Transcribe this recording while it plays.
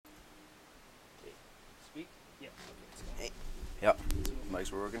Yep.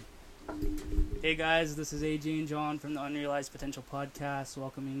 Mics were working. Hey guys, this is AJ and John from the Unrealized Potential Podcast,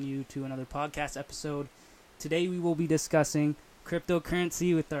 welcoming you to another podcast episode. Today we will be discussing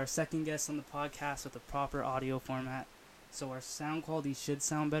cryptocurrency with our second guest on the podcast with a proper audio format. So our sound quality should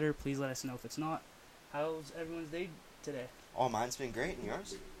sound better. Please let us know if it's not. How's everyone's day today? Oh, mine's been great, and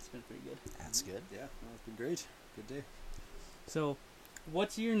yours? It's been pretty good. That's good. Yeah, no, it's been great. Good day. So,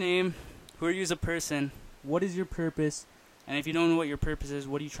 what's your name? Who are you as a person? What is your purpose? And if you don't know what your purpose is,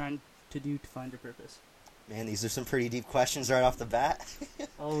 what are you trying to do to find your purpose? Man, these are some pretty deep questions right off the bat.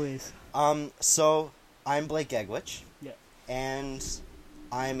 Always. So I'm Blake Gegwich. Yeah. And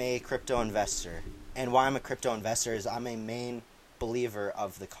I'm a crypto investor. And why I'm a crypto investor is I'm a main believer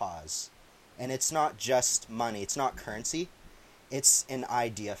of the cause. And it's not just money. It's not currency. It's an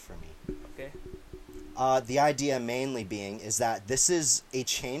idea for me. Okay. The idea mainly being is that this is a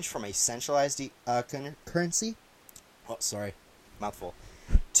change from a centralized currency. Oh, sorry. Mouthful.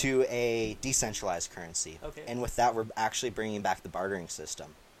 To a decentralized currency. Okay. And with that, we're actually bringing back the bartering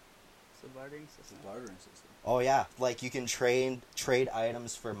system. So bartering system. Bartering system. Oh, yeah. Like, you can trade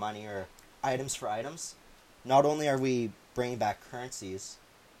items for money or items for items. Not only are we bringing back currencies,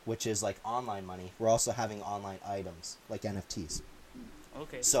 which is like online money, we're also having online items, like NFTs.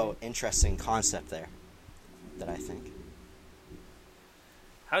 Okay. So, interesting concept there, that I think.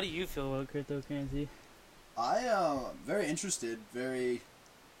 How do you feel about cryptocurrency? I am very interested, very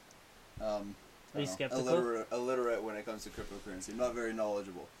Are you skeptical? illiterate when it comes to cryptocurrency. I'm not very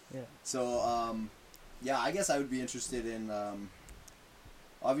knowledgeable. Yeah. So, yeah, I guess I would be interested in,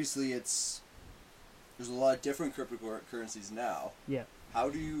 obviously there's a lot of different cryptocurrencies now. Yeah. How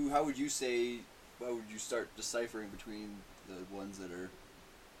would you start deciphering between the ones that are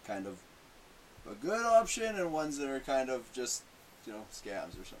kind of a good option and ones that are kind of just,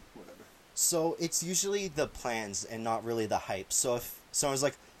 scams or something, whatever? So, it's usually the plans and not really the hype. So, if someone's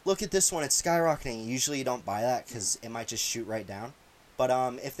like, look at this one, it's skyrocketing, usually you don't buy that because it might just shoot right down. But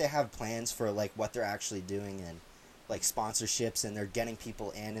if they have plans for like what they're actually doing and like sponsorships and they're getting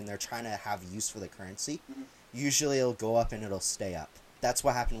people in and they're trying to have use for the currency, usually it'll go up and it'll stay up. That's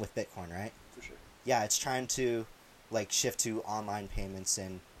what happened with Bitcoin, right? For sure. Yeah, it's trying to like shift to online payments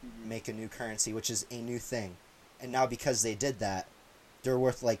and make a new currency, which is a new thing. And now because they did that, they're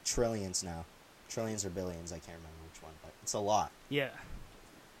worth like trillions now. Trillions or billions, I can't remember which one, but it's a lot. Yeah.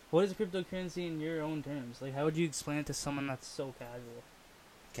 What is cryptocurrency in your own terms? Like, how would you explain it to someone that's so casual?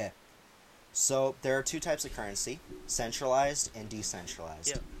 Okay. So there are two types of currency, centralized and decentralized.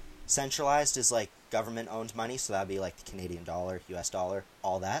 Yeah. Centralized is like government-owned money, so that would be like the Canadian dollar, US dollar,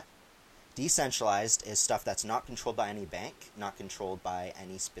 all that. Decentralized is stuff that's not controlled by any bank, not controlled by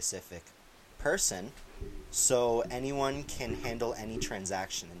any specific person, so anyone can handle any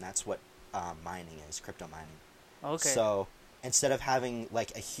transaction, and that's what mining is, crypto mining. Okay. So instead of having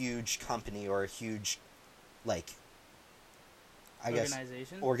like a huge company or a huge, like,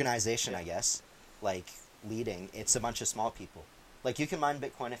 organization, I guess, like leading, it's a bunch of small people. Like, you can mine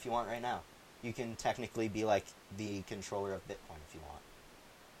Bitcoin if you want right now. You can technically be like the controller of Bitcoin if you want.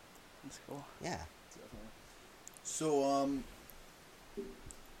 That's cool. Yeah. Definitely. So,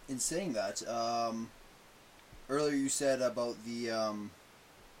 in saying that, earlier you said about the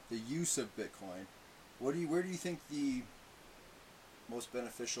use of Bitcoin. Where do you think the most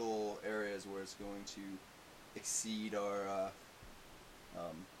beneficial areas where it's going to exceed our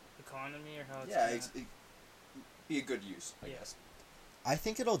Economy, or how it's be a good use, I guess. I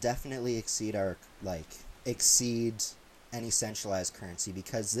think it'll definitely exceed any centralized currency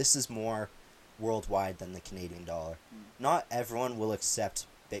because this is more worldwide than the Canadian dollar. Not everyone will accept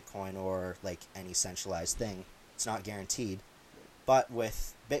Bitcoin or like any centralized thing. It's not guaranteed. But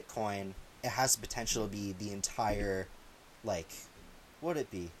with Bitcoin, it has the potential to be the entire, like, what would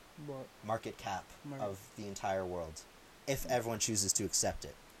it be? What? Market cap of the entire world, if everyone chooses to accept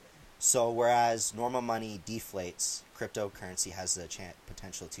it. So whereas normal money deflates, cryptocurrency has the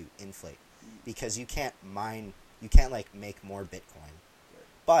potential to inflate, because you can't like make more Bitcoin,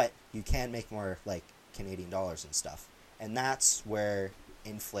 but you can make more like Canadian dollars and stuff, and that's where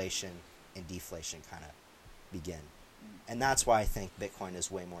inflation and deflation kind of begin, and that's why I think Bitcoin is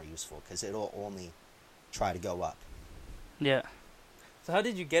way more useful because it'll only try to go up. Yeah. So how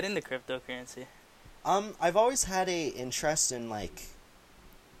did you get into cryptocurrency? I've always had a interest in, like,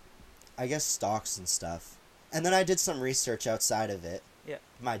 I guess stocks and stuff. And then I did some research outside of it. Yeah.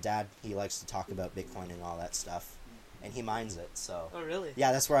 My dad, he likes to talk about Bitcoin and all that stuff. And he mines it, so. Oh, really?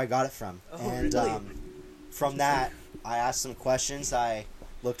 Yeah, that's where I got it from. Oh, and really? From that, I asked some questions. I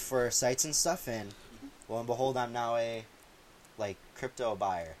looked for sites and stuff, and lo and behold, I'm now a, like, crypto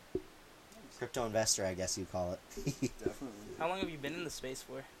buyer. crypto investor, I guess you call it. Definitely. How long have you been in the space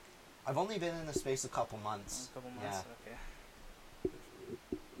for? I've only been in the space a couple months. A couple months. Yeah.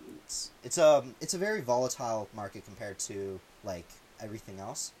 Okay. It's a very volatile market compared to like everything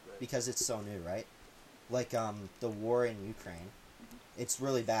else Right. because it's so new, right? Like the war in Ukraine, it's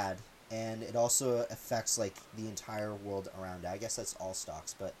really bad, and it also affects like the entire world around it. I guess that's all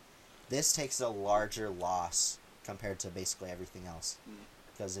stocks, but this takes a larger loss compared to basically everything else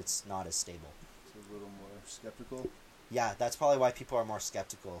because it's not as stable. It's a little more skeptical. Yeah, that's probably why people are more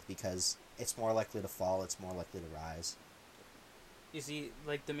skeptical because it's more likely to fall, it's more likely to rise. You see,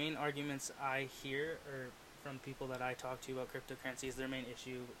 like the main arguments I hear or from people that I talk to about cryptocurrencies, their main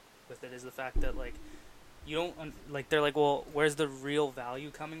issue with it is the fact that like you don't like they're like, well, where's the real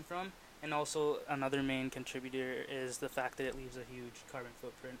value coming from? And also another main contributor is the fact that it leaves a huge carbon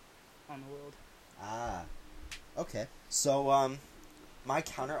footprint on the world. Ah, okay. So my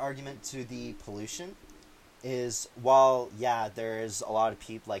counter argument to the pollution is while there's a lot of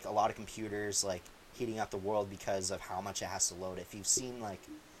people like a lot of computers like heating up the world because of how much it has to load. If you've seen like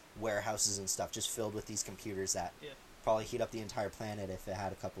warehouses and stuff just filled with these computers that probably heat up the entire planet if it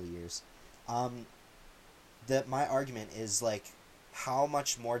had a couple of years. My argument is like how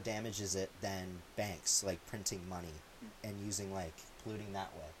much more damage is it than banks like printing money and using like polluting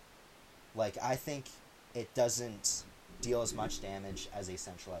that way? Like I think it doesn't deal as much damage as a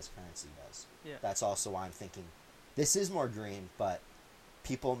centralized currency does. Yeah. That's also why I'm thinking this is more green, but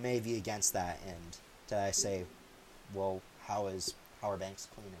people may be against that, and I say, well, how are banks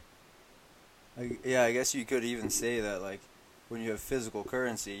cleaner? I guess you could even say that like when you have physical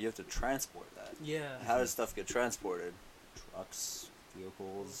currency, you have to transport that. Yeah. How does stuff get transported? Trucks,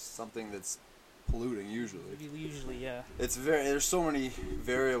 vehicles, something that's polluting usually. Usually, yeah. There's so many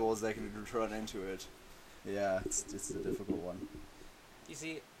variables that can run into it. Yeah, it's a difficult one. You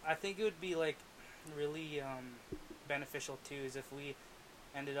see, I think it would be like really beneficial too is if we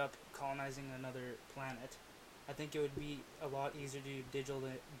ended up colonizing another planet. I think it would be a lot easier to do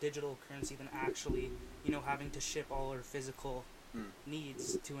digital currency than actually, having to ship all our physical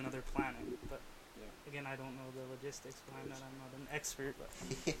needs to another planet. But again, I don't know the logistics behind that. I'm not an expert,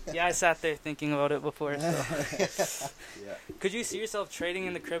 but I sat there thinking about it before. So. Yeah. Could you see yourself trading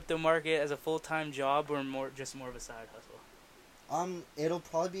in the crypto market as a full-time job or more of a side hustle? It'll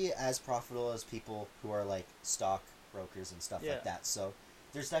probably be as profitable as people who are like stock brokers and stuff like that. So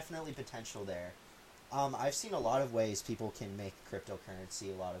there's definitely potential there. I've seen a lot of ways people can make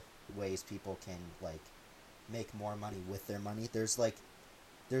cryptocurrency, a lot of ways people can like make more money with their money. There's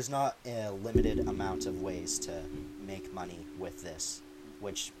not a limited amount of ways to make money with this,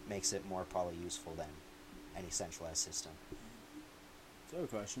 which makes it more probably useful than any centralized system. So I have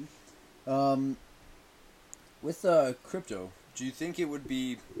a question. With crypto, do you think it would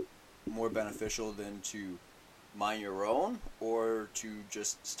be more beneficial than to mine your own, or to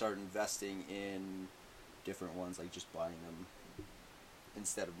just start investing in different ones, like just buying them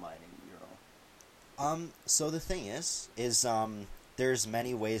instead of mining your own? So the thing is there's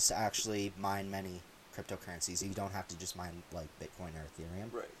many ways to actually mine many cryptocurrencies. You don't have to just mine like Bitcoin or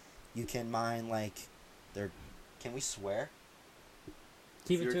Ethereum. Right. You can mine like can we swear?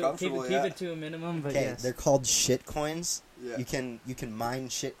 Keep it to a minimum, but yes. They're called shit coins. Yeah. You can mine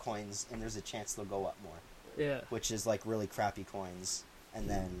shit coins, and there's a chance they'll go up more. Yeah. Which is like really crappy coins, and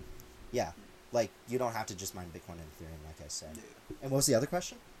then like you don't have to just mine Bitcoin and Ethereum, like I said. Yeah. And what was the other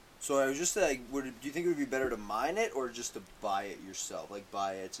question? So I was just like, do you think it would be better to mine it or just to buy it yourself, like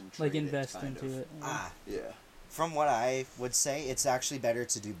buy it and trade like invest it, kind into of? it? Yeah. From what I would say, it's actually better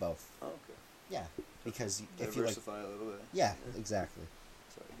to do both. Oh, okay. Yeah, because if you like, diversify a little bit. yeah, exactly.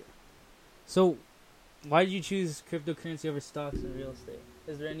 Sorry. So, why did you choose cryptocurrency over stocks and real estate?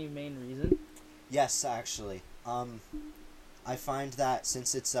 Is there any main reason? Yes, actually. I find that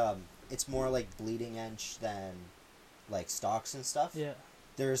since it's more like bleeding edge than like stocks and stuff. Yeah.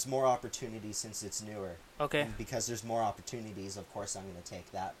 There's more opportunities since it's newer. Okay. And because there's more opportunities, of course I'm going to take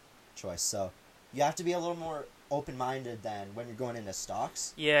that choice. So you have to be a little more open-minded than when you're going into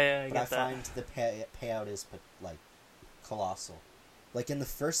stocks. Yeah, I find the payout is like colossal. Like in the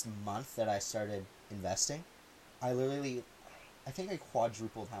first month that I started investing, I think I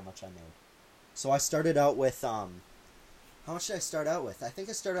quadrupled how much I made. So I started out with how much did I start out with? I think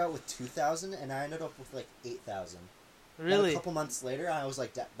I started out with 2,000 and I ended up with like 8,000. Really? Then a couple months later, I was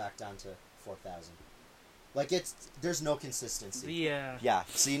like back down to 4,000. Like there's no consistency. Yeah. Yeah.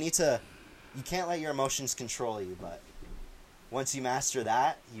 So you can't let your emotions control you, but once you master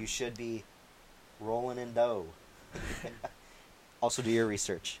that, you should be rolling in dough. Also, do your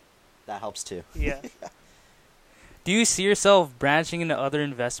research. That helps too. Yeah. Do you see yourself branching into other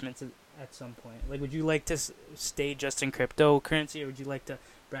investments at some point? Like, would you like to stay just in cryptocurrency, or would you like to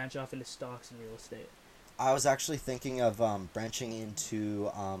branch off into stocks and real estate? I was actually thinking of branching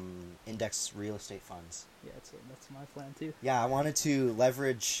into index real estate funds. Yeah, that's my plan too. Yeah, I wanted to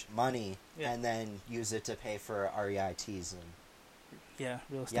leverage money Yeah. and then use it to pay for REITs and Yeah,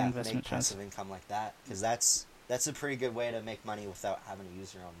 real estate make investment funds. passive income like that. Because that's a pretty good way to make money without having to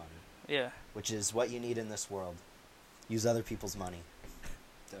use your own money, Yeah, which is what you need in this world. Use other people's money.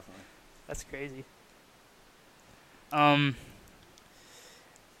 Definitely. that's crazy.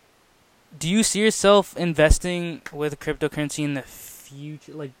 Do you see yourself investing with cryptocurrency in the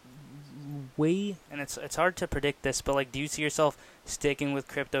future? Like, and it's hard to predict this, but like, do you see yourself sticking with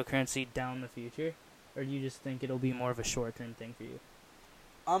cryptocurrency down the future, or do you just think it'll be more of a short-term thing for you?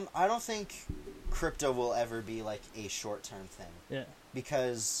 I don't think crypto will ever be like a short-term thing. Yeah.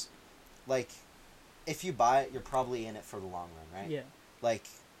 Because, like, if you buy it, you're probably in it for the long run, right? Yeah. Like,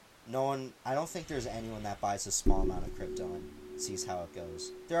 I don't think there's anyone that buys a small amount of crypto and sees how it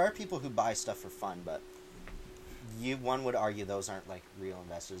goes. There are people who buy stuff for fun, but one would argue those aren't like real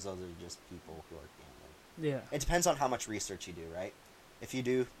investors. Those are just people who are gambling. Yeah. It depends on how much research you do, right? If you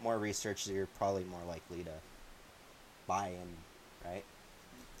do more research, you're probably more likely to buy in, right?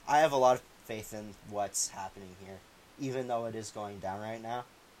 I have a lot of faith in what's happening here, even though it is going down right now.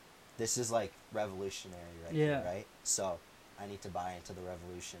 This is like revolutionary here, right? So I need to buy into the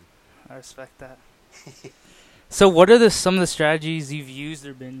revolution. I respect that. So what are some of the strategies you've used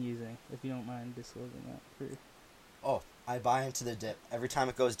or been using, if you don't mind disclosing that? Oh, I buy into the dip. Every time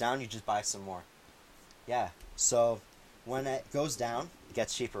it goes down, you just buy some more. Yeah. So when it goes down, it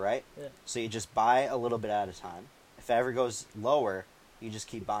gets cheaper, right? Yeah. So you just buy a little bit at a time. If it ever goes lower, you just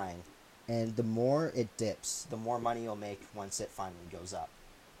keep buying. And the more it dips, the more money you'll make once it finally goes up.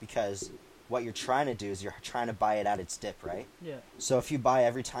 Because what you're trying to do is you're trying to buy it at its dip, right? Yeah. So if you buy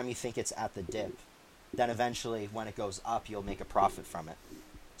every time you think it's at the dip, then eventually when it goes up, you'll make a profit from it.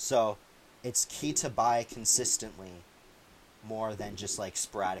 So it's key to buy consistently more than just like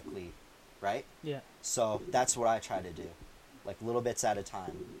sporadically, right? Yeah. So that's what I try to do, like little bits at a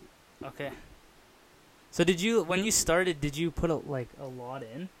time. Okay. So when you started, did you put a lot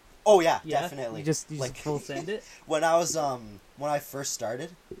in? Oh yeah, definitely. You just like full send it? when I first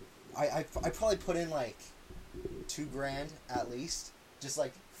started, I probably put in like $2,000 at least, just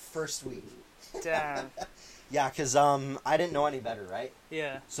like first week. Damn. Yeah, because I didn't know any better, right?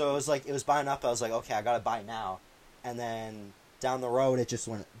 Yeah. So it was buying up. I was like, okay, I gotta buy now, and then down the road it just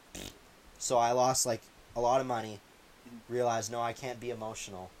went. So I lost like a lot of money. Realized no, I can't be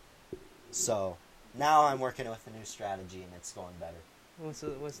emotional. So now I'm working with a new strategy, and it's going better. What's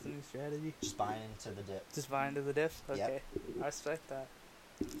the new strategy? Just buying into the dip. Just buying to the diff? Okay. Yep. I respect that.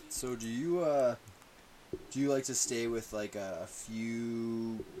 So do you like to stay with like a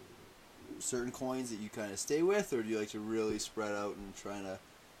few certain coins that you kind of stay with, or do you like to really spread out and trying to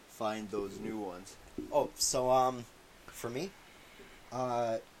find those new ones? Oh, so for me,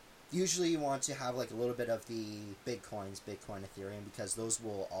 usually you want to have like a little bit of the big coins, Bitcoin, Ethereum, because those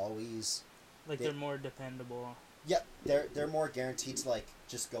will always They're more dependable. Yep, they're more guaranteed to like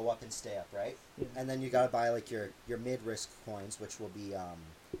just go up and stay up, right? Yeah. And then you gotta buy like your mid-risk coins, which will be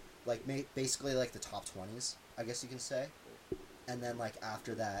like basically like the top 20s, I guess you can say. And then like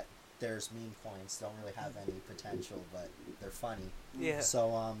after that, there's meme coins. Don't really have any potential, but they're funny. Yeah.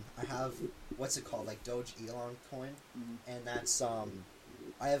 So I have what's it called, like Doge Elon coin, and that's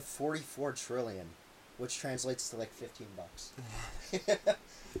I have 44 trillion, which translates to like $15.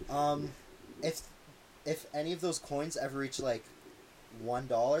 If any of those coins ever reach like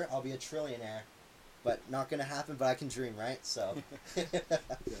 $1, I'll be a trillionaire. But not gonna happen. But I can dream, right? So.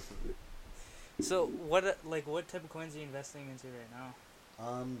 Definitely. So what type of coins are you investing into right now?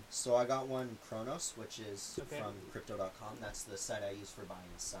 So I got one Kronos, which is Okay. from Crypto.com. That's the site I use for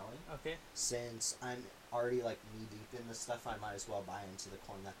buying and selling. Okay. Since I'm already like knee deep in this stuff, I might as well buy into the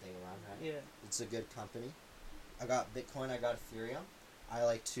coin that they run, right? Yeah. It's a good company. I got Bitcoin. I got Ethereum. I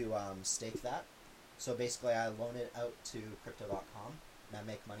like to stake that. So basically, I loan it out to Crypto.com, and I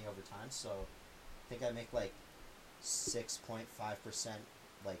make money over time. So I think I make like 6.5%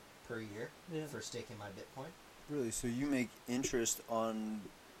 like per year for staking my Bitcoin. Really? So you make interest on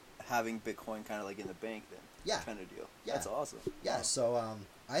having Bitcoin kind of like in the bank then? Yeah. Kind of deal. Yeah. That's awesome. Yeah. Wow. So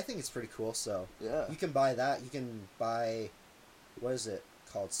I think it's pretty cool. So Yeah. you can buy that. You can buy, what is it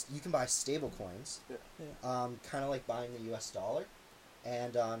called? You can buy stable coins. Yeah. Kind of like buying the US dollar.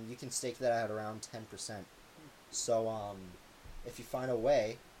 And you can stake that at around 10%. So if you find a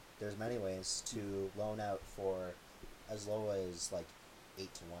way, there's many ways to loan out for as low as like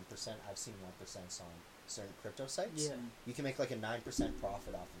 8 to 1%. I've seen 1% on certain crypto sites, Yeah. you can make like a 9%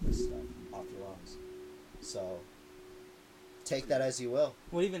 profit off of this stuff, off your loans. So take that as you will.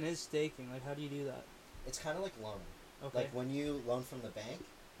 What even is staking? Like, how do you do that? It's kind of like loaning. Okay. Like when you loan from the bank,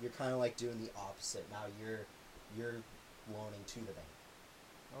 you're kind of like doing the opposite. Now you're loaning to the bank.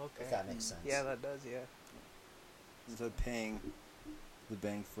 Okay. If that makes sense. Yeah, that does. Yeah. Instead of paying the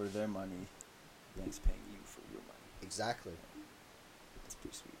bank for their money, the bank's paying you for your money. Exactly. That's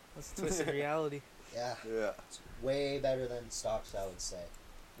pretty sweet. That's twisted reality. Yeah. Yeah. It's way better than stocks, I would say.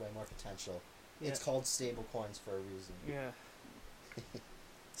 Way more potential. Yeah. It's called stable coins for a reason. Yeah.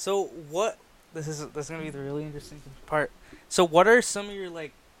 So what? This is gonna be the really interesting part. So what are some of your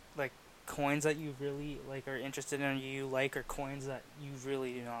like coins that you really like are interested in, or you like, or coins that you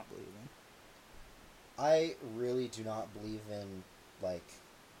really do not believe in? I really do not believe in like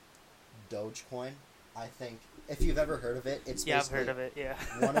Dogecoin. I think if you've ever heard of it, it's Yeah, I've basically heard of it. Yeah.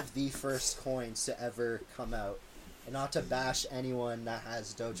 one of the first coins to ever come out. And not to bash anyone that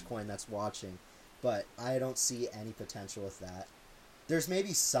has Dogecoin that's watching, but I don't see any potential with that. There's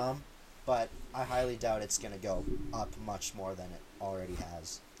maybe some, but I highly doubt it's going to go up much more than it already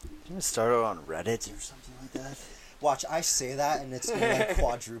has. Didn't it start out on Reddit or something like that? Watch, I say that and it's going to like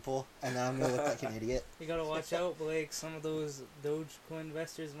quadruple, and then I'm going to look like an idiot. You gotta watch out, Blake. Some of those Dogecoin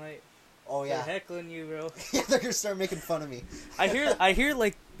investors might Oh start yeah. heckling you, bro. Yeah, they're going to start making fun of me. I hear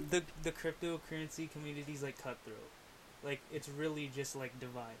like the cryptocurrency community's like cutthroat. Like it's really just like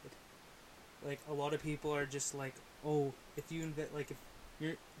divided. Like a lot of people are just like, oh, if you invest, like if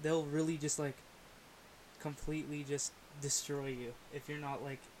you're, they'll really just like completely just destroy you if you're not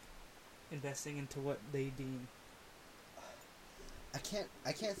like investing into what they deem. I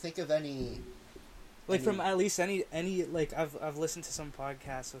can't think of any Like from at least any like I've listened to some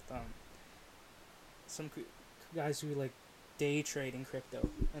podcasts with some guys who like day trade in crypto,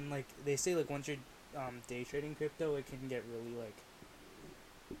 and like they say like once you're day trading crypto, it can get really like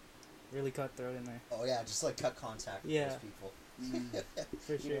really cutthroat in there. Oh yeah, just like cut contact with Yeah. those people.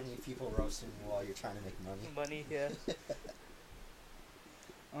 For You sure. don't need people roasting you while you're trying to make money. Money, yeah.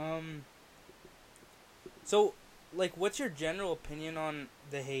 So, like, what's your general opinion on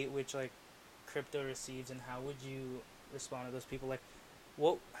the hate which like crypto receives, and how would you respond to those people? Like,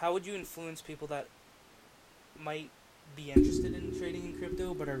 how would you influence people that might be interested in trading in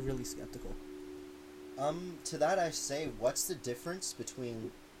crypto but are really skeptical? To that I say, what's the difference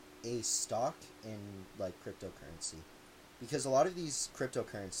between a stock and like cryptocurrency? Because a lot of these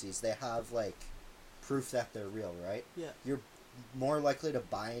cryptocurrencies, they have like proof that they're real, right? Yeah. You're more likely to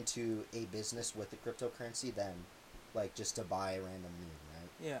buy into a business with the cryptocurrency than like just to buy a random meme, right?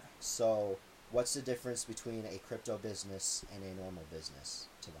 Yeah. So what's the difference between a crypto business and a normal business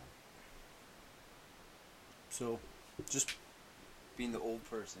to them? So, just being the old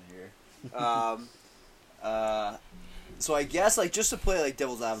person here. So I guess like just to play like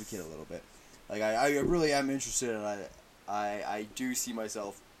devil's advocate a little bit, like I really am interested, and I do see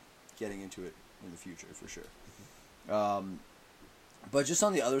myself getting into it in the future for sure. But just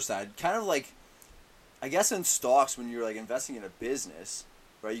on the other side, kind of like, I guess in stocks when you're like investing in a business,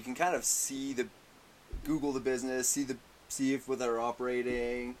 right? You can kind of Google the business, see if they're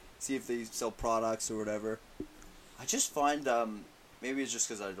operating, see if they sell products or whatever. I just find maybe it's just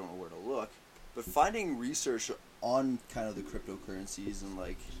because I don't know where to look, but finding research on kind of the cryptocurrencies and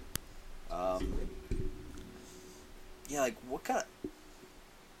like, like what kind of,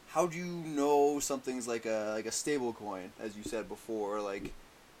 how do you know something's like a stable coin, as you said before, like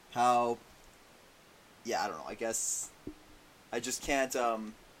how, I don't know, I guess I just can't,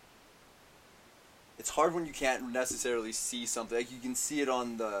 it's hard when you can't necessarily see something. Like you can see it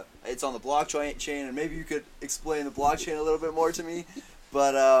it's on the blockchain, and maybe you could explain the blockchain a little bit more to me.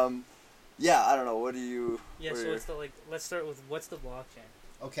 But I don't know. What do you? Yeah. So it's let's start with what's the blockchain?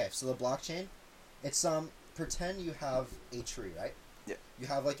 Okay, so the blockchain, it's pretend you have a tree, right? Yeah. You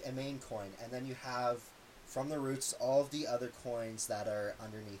have like a main coin, and then you have from the roots all of the other coins that are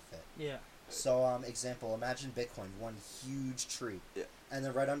underneath it. Yeah. So example, imagine Bitcoin, one huge tree. Yeah. And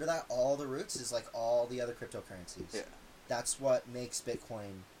then right under that, all the roots is like all the other cryptocurrencies. Yeah. That's what makes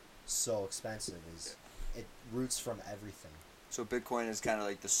Bitcoin so expensive, is it roots from everything. So Bitcoin is kind of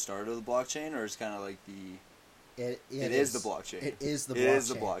like the start of the blockchain, or it's kind of like the. It is the blockchain. It is the blockchain. It is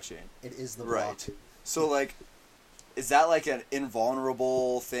the blockchain. It is the right. block. So like, is that like an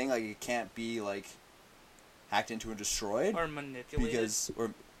invulnerable thing? Like it can't be like hacked into and destroyed, Or manipulated.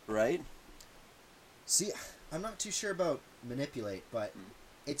 Right. See, I'm not too sure about manipulate, but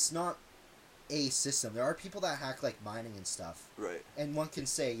it's not a system. There are people that hack like mining and stuff. Right. And one can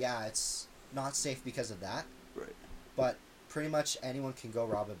say, yeah, it's not safe because of that. Right. But pretty much anyone can go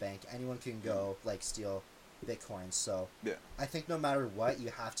rob a bank. Anyone can go like steal Bitcoin. So Yeah. I think no matter what, you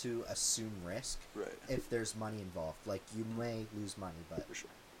have to assume risk Right. if there's money involved. Like you may lose money, but For sure.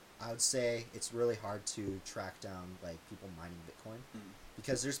 I would say it's really hard to track down like people mining Bitcoin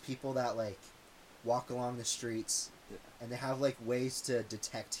because there's people that like walk along the streets Yeah. and they have like ways to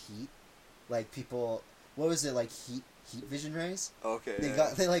detect heat. Like people, what was it, like heat vision rays? Okay.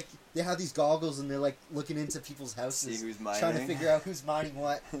 They have these goggles and they're like looking into people's houses, See who's mining. trying to figure out who's mining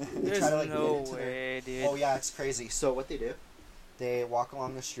what. They There's try to, like, no get into way, dude. Oh yeah, it's crazy. So what they do, they walk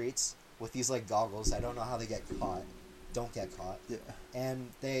along the streets with these like goggles. I don't know how they get caught. Don't get caught. Yeah. And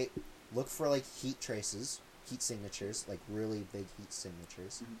they look for like heat traces, heat signatures, like really big heat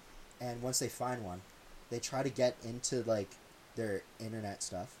signatures. Mhm. And once they find one, they try to get into like their internet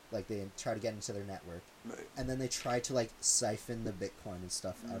stuff. Like they try to get into their network, Right. and then they try to like siphon the Bitcoin and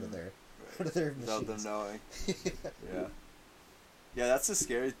stuff out of their Right. out of their Without them machines. knowing. Yeah. Yeah, that's the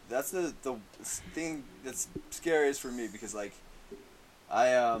scary. That's the thing that's scariest for me because like,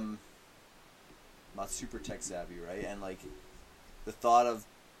 I'm not super tech savvy, right? And like, the thought of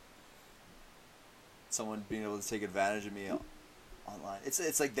someone being able to take advantage of me online,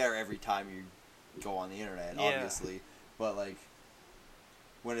 it's like there every time you go on the internet, Yeah. obviously. But like,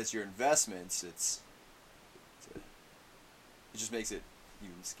 when it's your investments, it just makes it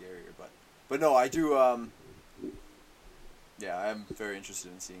even scarier. But no, I do. Yeah, I'm very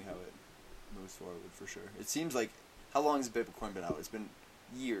interested in seeing how it moves forward for sure. It seems like, how long has Bitcoin been out? It's been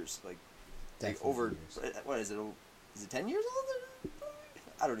years, like Definitely over. years. What is it? Is it 10 years old?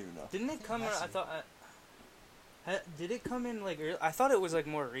 I don't even know. Didn't it come? Has I to. thought. Did it come in like? I thought it was like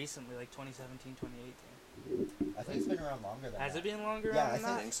more recently, like 2017, 2018. I think it's been around longer than Has that. it been longer? Yeah, than I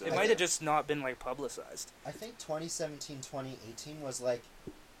that? think so. It I might have think- just not been like publicized. I think 2017, 2018 was like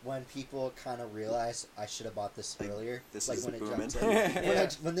when people kind of realized I should have bought this Like, earlier. this like is when it booming. jumped to, Yeah.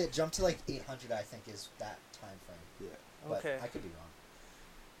 when it jumped to like 800, I think is that time frame. Yeah. But Okay. I could be wrong.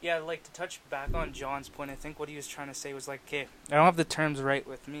 Yeah, like to touch back on John's point, I think what he was trying to say was like, okay, I don't have the terms right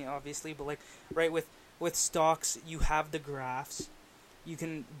with me, obviously, but like, right with stocks, you have the graphs. You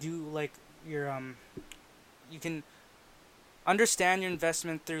can do like your you can understand your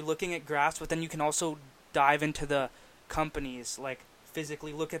investment through looking at graphs, but then you can also dive into the companies, like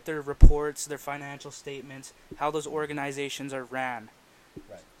physically look at their reports, their financial statements, how those organizations are ran.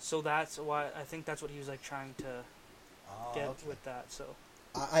 Right. So that's why I think that's what he was like trying to Oh, get okay. with that. So.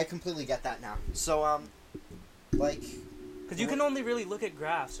 I completely get that now. So like Because you can only really look at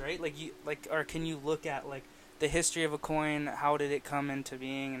graphs, right? Or can you look at like the history of a coin, how did it come into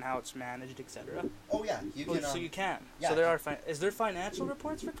being, and how it's managed, etc. oh yeah, you can. So you can. yeah. So there are. Is there financial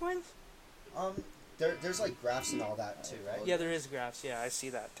reports for coins? There's like graphs and all that too, right? Yeah, there is graphs. Yeah, I see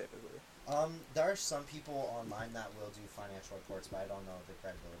that typically. There are some people online that will do financial reports, but I don't know the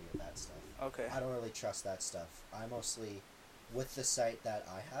credibility of that stuff. Okay. I don't really trust that stuff. I mostly, with the site that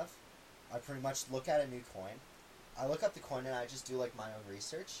I have, I pretty much look at a new coin. I look up the coin and I just do like my own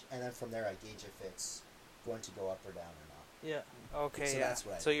research, and then from there I gauge if it's going to go up or down or not. Yeah. Okay. So yeah. that's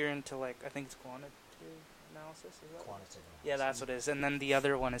what I So do. you're into like I think it's quantitative analysis. Is that? Quantitative analysis. Yeah, that's what it is. And then the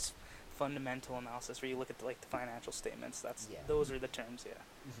other one is fundamental analysis, where you look at the financial statements. Yeah. Those are the terms. Yeah.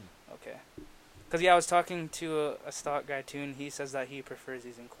 Mhm. Okay. Because yeah, I was talking to a stock guy too, and he says that he prefers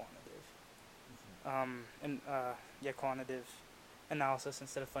using quantitative, quantitative analysis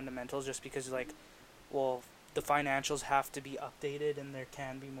instead of fundamentals, just because like, well, the financials have to be updated, and there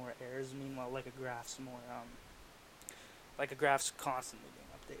can be more errors. Meanwhile, like a graph's more, like a graph's constantly being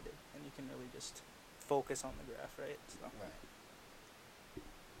updated, and you can really just focus on the graph, right? So. Right.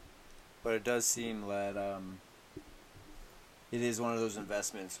 But it does seem that it is one of those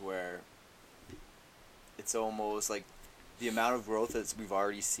investments where it's almost like the amount of growth that we've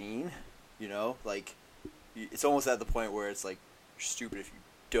already seen, you know, like it's almost at the point where it's like you're stupid if you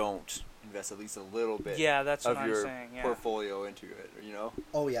don't invest at least a little bit Yeah, that's of what I'm your saying. Yeah. portfolio into it, you know?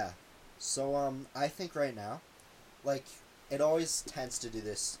 Oh yeah. So I think right now, like it always tends to do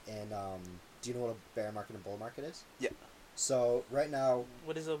this in do you know what a bear market and bull market is? Yeah. So right now,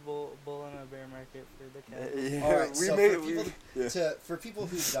 What is a bull and a bear market for the cat? Yeah, All right, we so made for it. people for people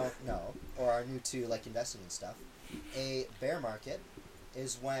who don't know or are new to like investing and stuff, a bear market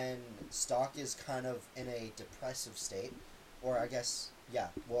is when stock is kind of in a depressive state, or I guess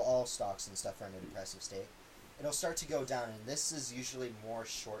all stocks and stuff are in a depressive state. It'll start to go down, and this is usually more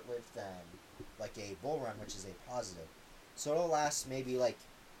short-lived than like a bull run, which is a positive. So it'll last maybe like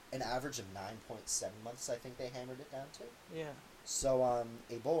an average of 9.7 months. I think they hammered it down to. Yeah. So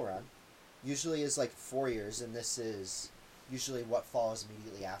a bull run usually is like 4 years, and this is usually what follows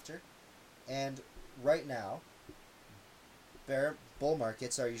immediately after. And right now, bull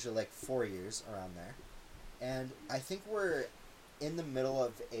markets are usually like 4 years around there, and I think we're in the middle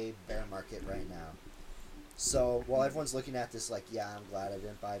of a bear market right now. So while everyone's looking at this like, yeah, I'm glad I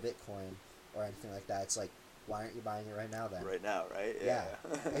didn't buy Bitcoin or anything like that, it's like, why aren't you buying it right now then? Right now, right? Yeah.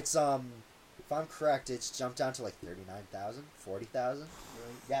 It's if I'm correct, it's jumped down to like 39,000, 40,000. Right.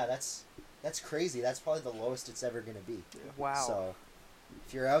 Yeah, that's crazy. That's probably the lowest it's ever gonna be. Yeah. Wow. So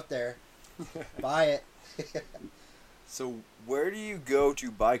if you're out there, buy it. So where do you go to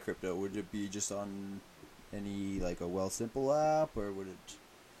buy crypto? Would it be just on any like a Wealthsimple app, or would it?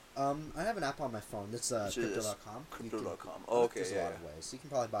 I have an app on my phone. That's crypto.com. Crypto.com. Oh, okay, There's yeah. a lot of ways. You can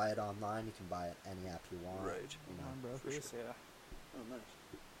probably buy it online. You can buy it any app you want. Right. You know. Brokers, sure. yeah. Oh, nice.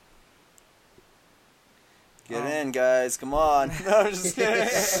 Get in, guys. Come on. No, I'm just kidding.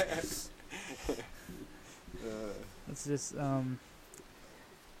 Let's just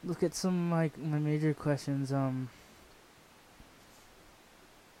look at some like my major questions.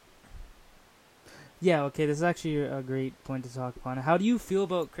 Yeah, okay, this is actually a great point to talk upon. How do you feel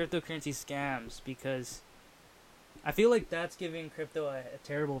about cryptocurrency scams? Because I feel like that's giving crypto a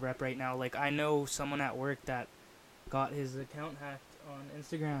terrible rep right now. Like, I know someone at work that got his account hacked on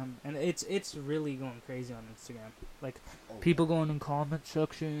Instagram, and it's really going crazy on Instagram. Like, people going in comment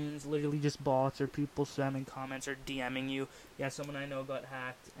sections, literally just bots or people spamming comments or DMing you. Yeah, someone I know got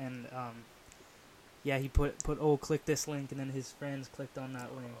hacked, and yeah, he put oh, click this link, and then his friends clicked on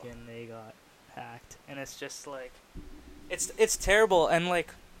that link, and they got hacked. And it's just like, it's terrible. And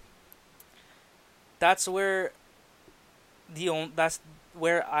like, that's where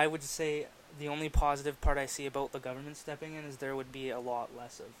I would say the only positive part I see about the government stepping in is there would be a lot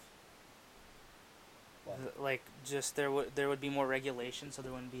less of like, just there would be more regulation, so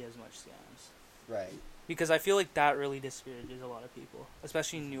there wouldn't be as much scams. Right. Because I feel like that really discourages a lot of people,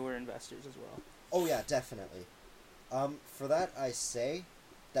 especially newer investors as well. Oh yeah, definitely. For that I say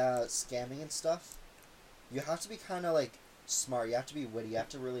that scamming and stuff, you have to be kind of like smart. You have to be witty. You have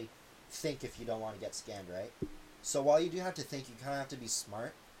to really think if you don't want to get scammed, right? So while you do have to think, you kind of have to be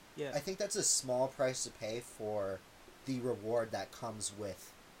smart. Yeah. I think that's a small price to pay for the reward that comes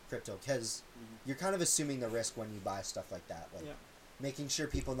with crypto, because you're kind of assuming the risk when you buy stuff like that. Like, making sure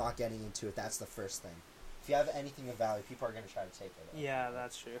people not getting into it, that's the first thing. If you have anything of value, people are going to try to take it. Yeah,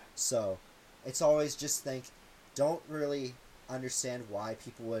 that's true. So, it's always just think, don't really understand why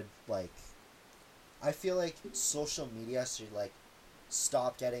people would, like, I feel like social media should, like,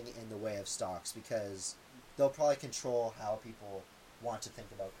 stop getting in the way of stocks, because they'll probably control how people want to think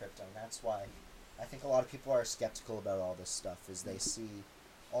about crypto, and that's why I think a lot of people are skeptical about all this stuff, is they see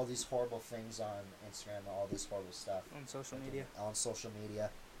all these horrible things on Instagram, all this horrible stuff On social media,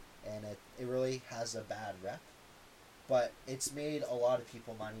 and it really has a bad rep, but it's made a lot of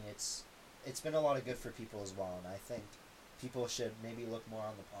people money. It's been a lot of good for people as well, and I think people should maybe look more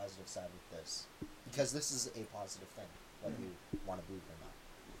on the positive side with this, because this is a positive thing, whether you want to believe it or not.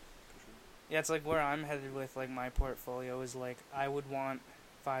 Yeah, it's like where I'm headed with like my portfolio is like I would want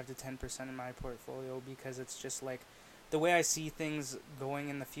 5 to 10% in my portfolio, because it's just like the way I see things going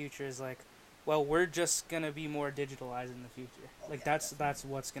in the future is like, well, we're just gonna be more digitalized in the future. Like that's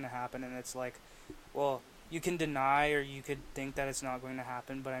what's gonna happen, and it's like, well, you can deny or you could think that it's not going to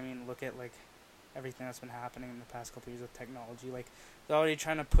happen, but I mean, look at like everything that's been happening in the past couple years with technology. Like, they're already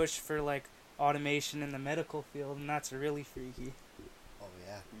trying to push for like automation in the medical field, and that's really freaky. Oh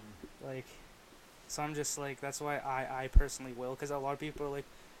yeah. Like, so I'm just like, that's why I personally will, because a lot of people are like,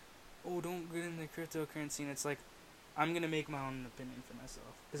 oh, don't get into cryptocurrency, and it's like, I'm gonna make my own opinion for myself,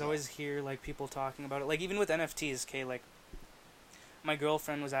 because I always hear like people talking about it, like even with NFTs. Okay, like my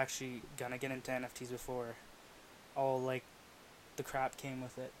girlfriend was actually gonna get into NFTs before all like the crap came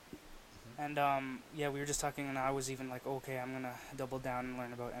with it. And yeah, we were just talking, and I was even like, okay, I'm gonna double down and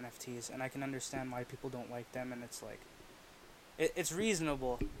learn about NFTs, and I can understand why people don't like them, and it's like, it's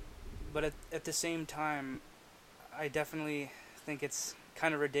reasonable, but at the same time, I definitely think it's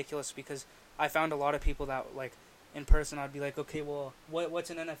kind of ridiculous, because I found a lot of people that like in person, I'd be like, okay, well, what's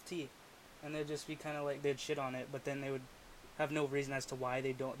an NFT, and they'd just be kind of like, they'd shit on it, but then they would have no reason as to why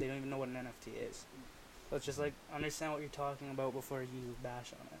they don't even know what an NFT is. So it's just like, understand what you're talking about before you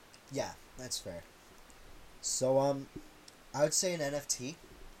bash on it. Yeah, that's fair. So, I would say an NFT,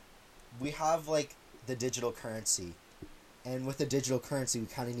 we have, like, the digital currency. And with the digital currency, we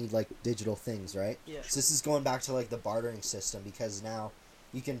kind of need, like, digital things, right? Yeah. So this is going back to, like, the bartering system, because now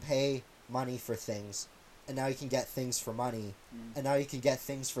you can pay money for things, and now you can get things for money, and now you can get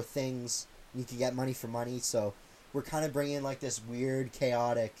things for things, you can get money for money, so we're kind of bringing, like, this weird,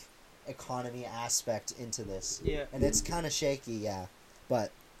 chaotic economy aspect into this. Yeah. And it's kind of shaky, yeah,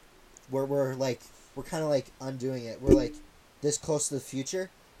 but we're kind of like undoing it. We're like this close to the future,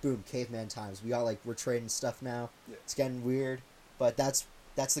 boom, caveman times. We're trading stuff now. Yeah. It's getting weird, but that's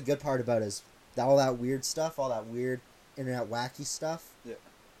the good part about it is all that weird stuff, all that weird internet wacky stuff. Yeah.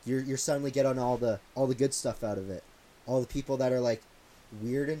 You're suddenly getting all the good stuff out of it. All the people that are like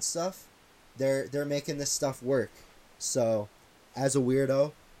weird and stuff, they're making this stuff work. So, as a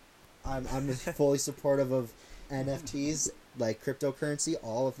weirdo, I'm fully supportive of NFTs, like cryptocurrency,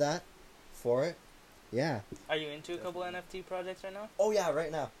 all of that, for it. Yeah. Are you into a couple NFT projects right now? Oh yeah,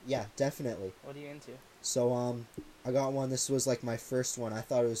 right now. Yeah, definitely. What are you into? So I got one. This was like my first one. I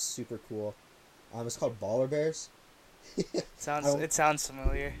thought it was super cool. It's called Baller Bears. It sounds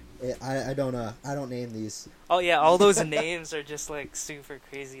familiar. I don't name these. Oh yeah, all those names are just like super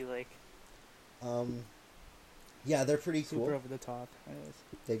crazy, like. Yeah, they're pretty super cool. Over the top. Anyways.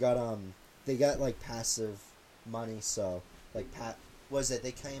 They got like passive money. So like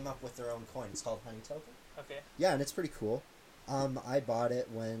they came up with their own coin. It's called Honey Token. Okay. Yeah, and it's pretty cool. I bought it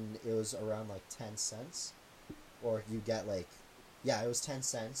when it was around like 10 cents, or you get like, it was 10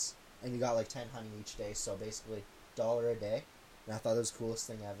 cents, and you got like 10 honey each day. So basically, $1 a day. And I thought it was the coolest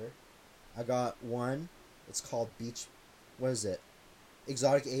thing ever. I got one. It's called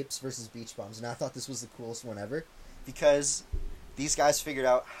Exotic Apes versus Beach Bums, and I thought this was the coolest one ever, because these guys figured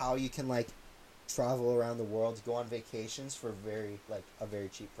out how you can like travel around the world, go on vacations for a very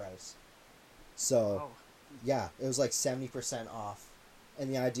cheap price. So, yeah, it was like 70% off,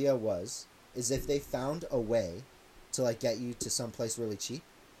 and the idea is if they found a way to like get you to some place really cheap,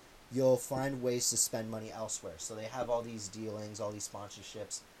 you'll find ways to spend money elsewhere. So they have all these dealings, all these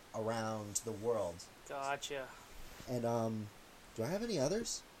sponsorships around the world. Gotcha. And do I have any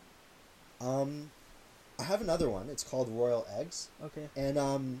others? I have another one. It's called Royal Eggs. Okay.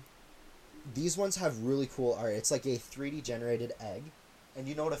 And these ones have really cool art. It's like a 3D generated egg. And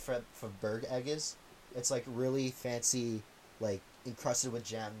you know what a Berg egg is? It's like really fancy, like encrusted with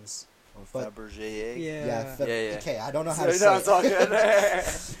gems. Fabergé egg? Yeah. Okay, I don't know how to say it's all good.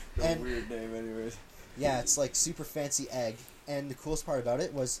 And weird name anyways. Yeah, it's like super fancy egg. And the coolest part about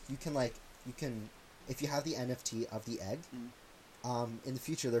it was you can if you have the NFT of the egg, in the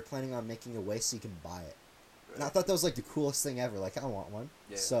future they're planning on making a way so you can buy it. Right. And I thought that was like the coolest thing ever. Like, I want one.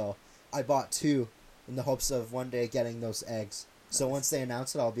 Yeah. So I bought 2 in the hopes of one day getting those eggs. Nice. So once they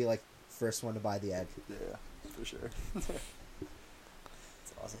announce it, I'll be like first one to buy the egg. Yeah, for sure. That's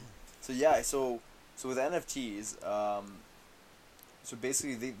awesome. So with NFTs, so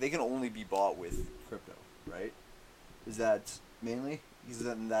basically they can only be bought with crypto, right? Is that mainly? Because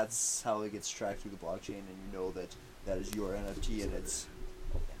then that's how it gets tracked through the blockchain, and you know that is your NFT, and it's.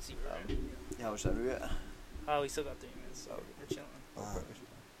 How much time do we get? Oh, we still got 3 minutes, so we're chilling.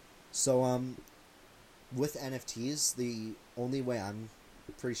 So with NFTs, the only way I'm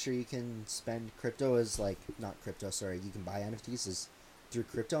pretty sure you can spend crypto is you can buy NFTs is through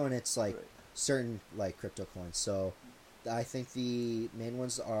crypto, and it's like certain like crypto coins. So I think the main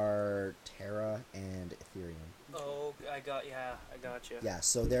ones are Terra and Ethereum. Oh, I got you. Yeah,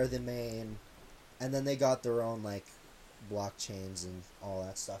 so they're the main, and then they got their own like blockchains and all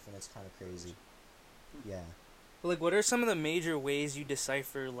that stuff, and it's kind of crazy. Yeah. Like, what are some of the major ways you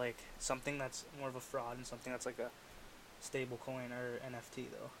decipher like something that's more of a fraud and something that's like a stable coin or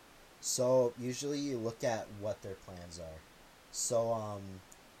NFT though? So usually you look at what their plans are. So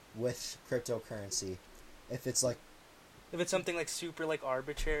with cryptocurrency, if it's something like super like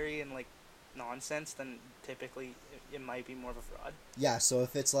arbitrary and like nonsense, then typically it might be more of a fraud. Yeah, so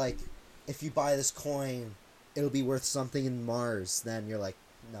if it's like, if you buy this coin, it'll be worth something in Mars, then you're like,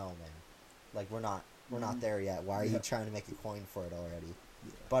 no man, like we're not there yet. Why are you trying to make a coin for it already?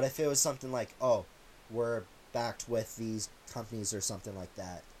 Yeah. But if it was something like, oh, we're backed with these companies or something like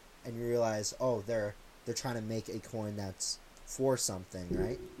that, and you realize, oh, they're trying to make a coin that's for something,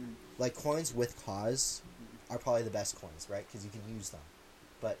 right? Like coins with cause are probably the best coins, right? Because you can use them.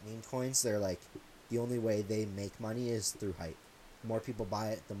 But meme coins, they're like, the only way they make money is through hype. The more people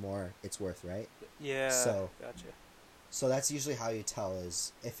buy it, the more it's worth, right? Yeah. So gotcha. So that's usually how you tell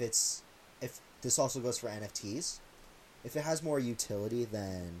is if this also goes for NFTs. If it has more utility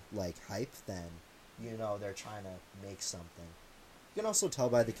than like hype, then you know they're trying to make something. You can also tell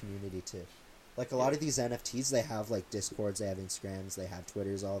by the community too. Like a lot of these NFTs, they have like Discords, they have Instagrams, they have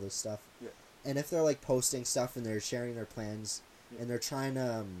Twitters, all this stuff. Yeah. And if they're like posting stuff and they're sharing their plans and they're trying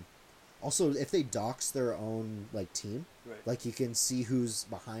to also if they dox their own like team, like you can see who's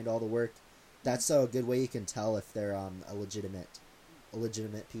behind all the work. That's a good way you can tell if they're a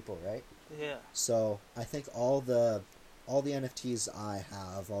legitimate people, right? Yeah. So I think all the NFTs I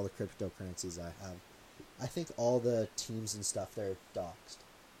have, all the cryptocurrencies I have, I think all the teams and stuff, they're doxed.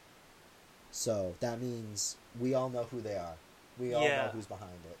 So that means we all know who they are. We all know Yeah. who's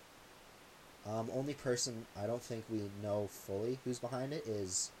behind it. Only person I don't think we know fully who's behind it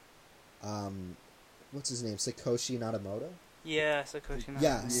is, what's his name? Satoshi Nakamoto? Yeah, Satoshi Nakamoto.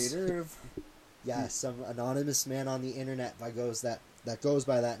 Yeah. Creator of Yeah, some anonymous man on the internet that goes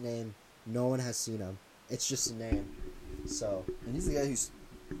by that name. No one has seen him. It's just a name. So, and he's the guy who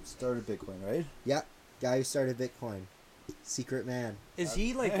started Bitcoin, right? yeah, guy who started Bitcoin. Secret man. Is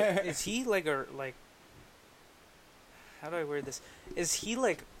he like? Is he like a like? How do I word this? Is he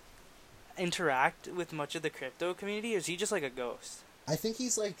like interact with much of the crypto community, or is he just like a ghost? I think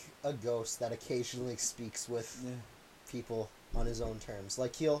he's like a ghost that occasionally speaks with people on his own terms.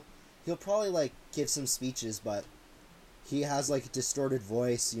 Like he'll probably like give some speeches, but he has like a distorted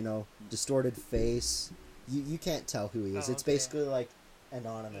voice, distorted face. You can't tell who he is. Oh, It's okay. basically like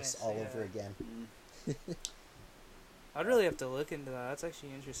anonymous Nice, all yeah. over again. I'd really have to look into that. That's actually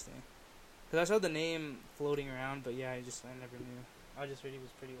interesting. Because I saw the name floating around, but yeah, I never knew. I just heard he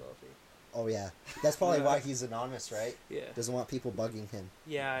was pretty wealthy. Oh yeah, that's probably why he's anonymous, right? Yeah. Doesn't want people bugging him.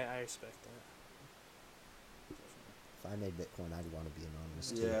 Yeah, I respect that. If I made Bitcoin, I'd want to be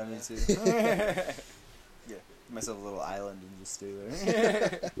anonymous too. Yeah, me too. Yeah, myself a little island and just stay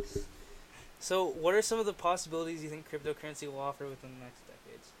there. So, what are some of the possibilities you think cryptocurrency will offer within the next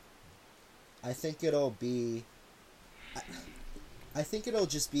decades? I think it'll be. I think it'll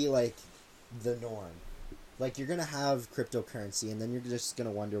just be like the norm. Like you're gonna have cryptocurrency, and then you're just gonna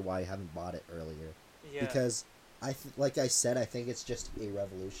wonder why you haven't bought it earlier. Yeah. Because like I said, I think it's just a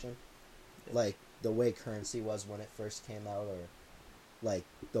revolution. Yeah. Like the way currency was when it first came out, or like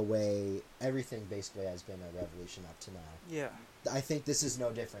the way everything basically has been a revolution up to now. Yeah. I think this is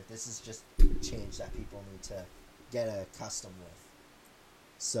no different. This is just change that people need to get accustomed with.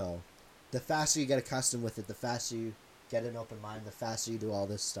 So, the faster you get accustomed with it, the faster you get an open mind, the faster you do all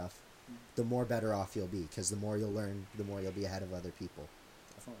this stuff, the more better off you'll be. Because the more you'll learn, the more you'll be ahead of other people.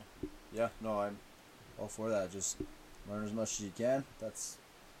 Definitely. Yeah, no, I'm all for that. Just learn as much as you can. That's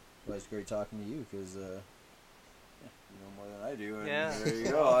why it's great talking to you, because you know more than I do. And Yeah. there you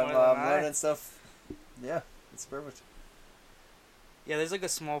More go. than I'm I. learning stuff. Yeah, it's perfect. Yeah, there's like a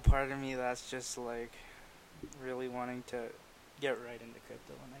small part of me that's just like really wanting to get right into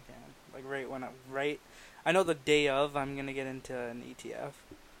crypto when I can. Like I know the day of I'm gonna get into an ETF.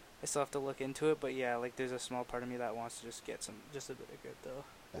 I still have to look into it, but yeah, like there's a small part of me that wants to just get just a bit of crypto,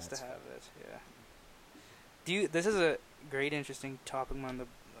 just to That's- have it. Yeah. This is a great, interesting topic among the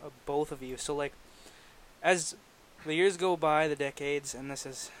both of you. So like, as the years go by, the decades, and this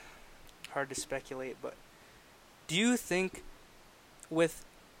is hard to speculate, but do you think with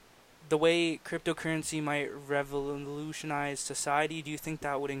the way cryptocurrency might revolutionize society, do you think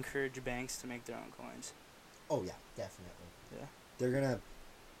that would encourage banks to make their own coins? Oh yeah, definitely. Yeah. They're gonna.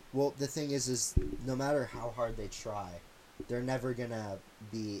 Well, the thing is no matter how hard they try, they're never gonna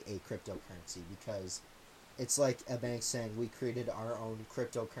be a cryptocurrency, because it's like a bank saying we created our own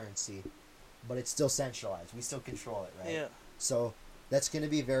cryptocurrency, but it's still centralized. We still control it, right? Yeah. So that's gonna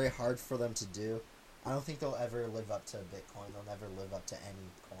be very hard for them to do. I don't think they'll ever live up to Bitcoin. They'll never live up to any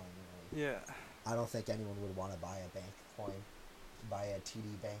coin, really. Yeah. I don't think anyone would want to buy a bank coin, buy a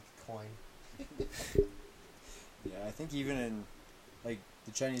TD Bank coin. Yeah, I think even in, like,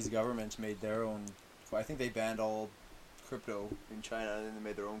 the Chinese government made their own. I think they banned all crypto in China, and then they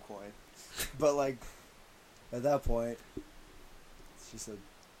made their own coin. But like, at that point, it's just a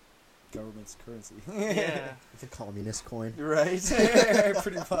government's currency. Yeah. The communist coin. Right.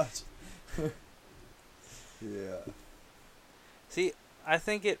 Pretty much. Yeah. See, I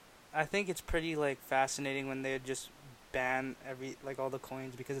think it's pretty like fascinating when they just ban all the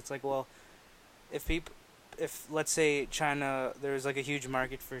coins, because it's like, well, if let's say China, there's like a huge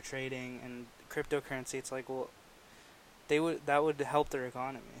market for trading and cryptocurrency, it's like, well, that would help their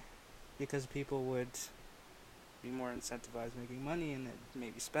economy, because people would be more incentivized making money and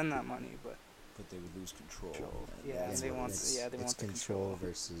maybe spend that money, but But they would lose control. and Yeah, that's they what want- it is. yeah, they it's want the control control.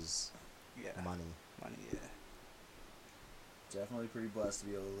 versus yeah, money. money, yeah. Definitely pretty blessed to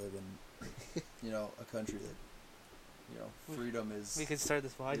be able to live in, a country that, freedom is. We could start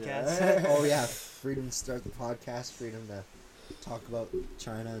this podcast. Yeah. Oh yeah, freedom to start the podcast, freedom to talk about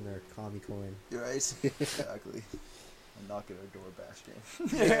China and their commie coin. You're right. Exactly. And not get our door bashed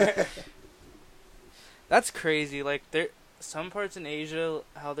in. That's crazy. Like some parts in Asia,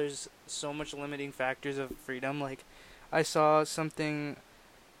 how there's so much limiting factors of freedom. Like I saw something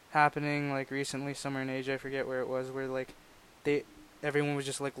happening like recently somewhere in Asia, I forget where it was, where like everyone was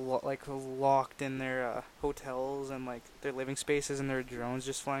just like locked in their hotels and like their living spaces, and their drones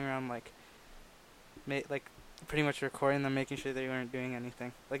just flying around like pretty much recording them, making sure they weren't doing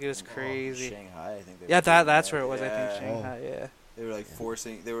anything. Like, it was crazy. Shanghai, I think. They Yeah, were doing that's that. where it was. I Yeah. think Shanghai. Yeah. They were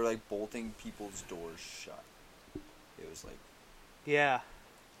like they were like bolting people's doors shut. It was like, Yeah.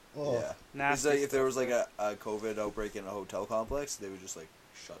 Oh. yeah. Nasty It's like if there stuff, was like though. a COVID outbreak in a hotel complex, they would just like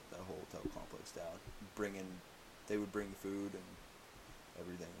shut that whole hotel complex down. They would bring food and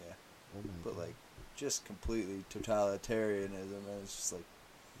everything, yeah. Oh my But God. like, just completely totalitarianism, and it's just like,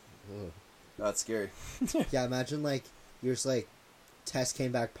 Ugh. that's scary. Yeah, imagine like you're just like test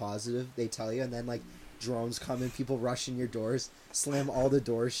came back positive, they tell you, and then like drones come and people rush in your doors, slam all the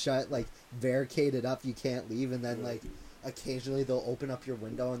doors shut, like barricade it up, you can't leave, and then like occasionally they'll open up your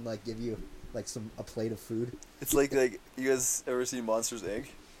window and like give you like a plate of food. It's like you guys ever seen Monsters Inc?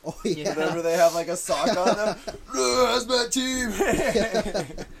 Oh yeah. Whenever they have like a sock on them, hazmat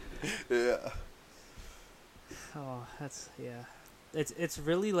team. Yeah. Oh, yeah. It's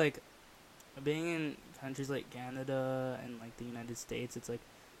really like being in countries like Canada and like the United States. It's like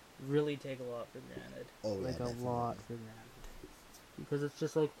really take a lot for granted. Oh yeah, like a definitely. lot for granted, because it's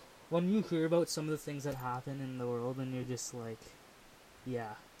just like when you hear about some of the things that happen in the world, and you're just like, yeah,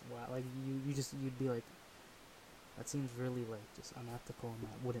 wow, like you'd be like, that seems really like just unethical, and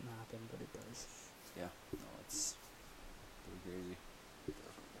that wouldn't happen, but it does. Yeah. No, it's pretty crazy.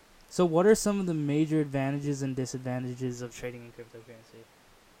 So, what are some of the major advantages and disadvantages of trading in cryptocurrency?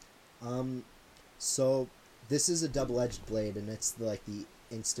 So this is a double-edged blade, and it's the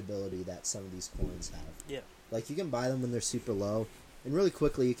instability that some of these coins have. Yeah. Like you can buy them when they're super low, and really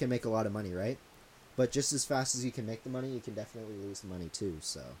quickly you can make a lot of money, right? But just as fast as you can make the money, you can definitely lose the money too.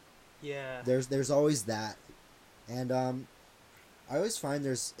 So Yeah. there's always that, and I always find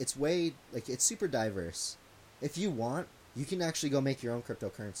it's super diverse. If you want, you can actually go make your own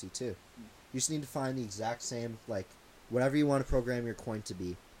cryptocurrency too. You just need to find the exact same, like, whatever you want to program your coin to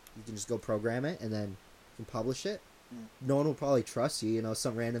be. You can just go program it, and then you can publish it. No one will probably trust you. You know,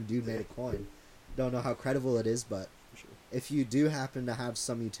 some random dude made a coin. Don't know how credible it is, but For sure. if you do happen to have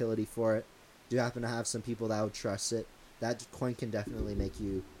some utility for it, do happen to have some people that would trust it, that coin can definitely make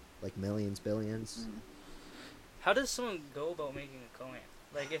you, like, millions, billions. How does someone go about making a coin?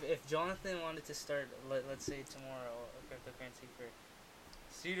 Like, if Jonathan wanted to start, let's say tomorrow, a cryptocurrency for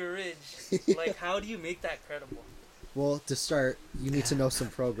Cedar Ridge, like, how do you make that credible? Well, to start, you need to know some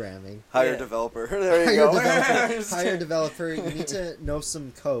programming. Hire Yeah. a developer. There you go. Hire a developer. You need to know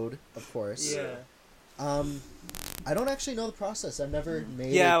some code, of course. Yeah. I don't actually know the process. I've never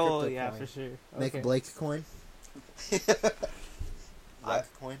made Yeah, a well, crypto yeah, coin. for sure. Make Okay. a Blake coin. I-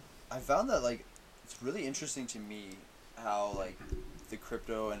 coin. I found that like it's really interesting to me how like the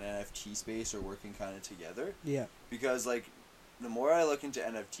crypto and NFT space are working kind of together, Yeah. because like the more I look into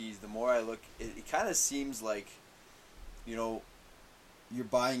NFTs, the more I look, it kind of seems like, you know, you're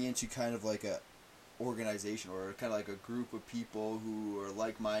buying into kind of like a organization or kind of like a group of people who are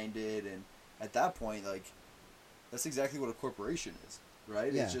like-minded, and at that point, like, that's exactly what a corporation is,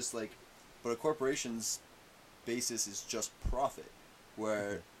 right? Yeah. It's just like, but a corporation's basis is just profit,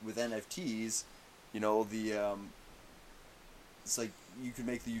 where with NFTs, you know, it's like you can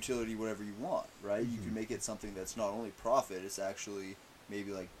make the utility whatever you want, right? You can make it something that's not only profit, it's actually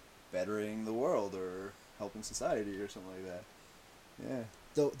maybe like bettering the world or helping society or something like that. Yeah.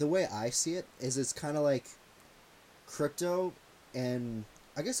 The way I see it is it's kind of like crypto, and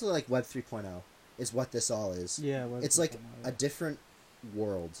I guess like Web 3.0 is what this all is. Yeah. It's like a different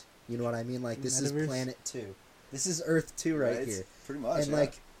world. You know what I mean? Like, this is Metaverse? Planet 2. This is Earth 2 right Right? here. Pretty much. And yeah.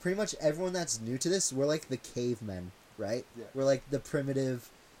 like pretty much everyone that's new to this, we're like the cavemen, right? Yeah. We're like the primitive,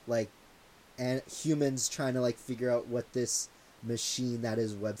 like, and humans trying to like figure out what this machine that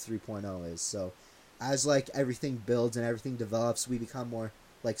is Web 3.0 is. So as like everything builds and everything develops, we become more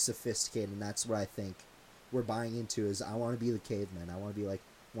like sophisticated, and that's what I think we're buying into. Is I want to be the caveman. I want to be like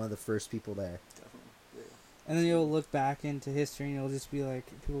one of the first people there. Definitely. Yeah. And then you'll look back into history, and you'll just be like,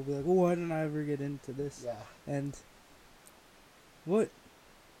 people will be like, well, why didn't I ever get into this? Yeah. And what?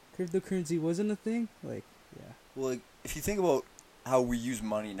 Cryptocurrency wasn't a thing? Like, yeah. Well, like, if you think about how we use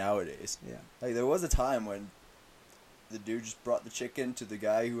money nowadays, Yeah. like there was a time when the dude just brought the chicken to the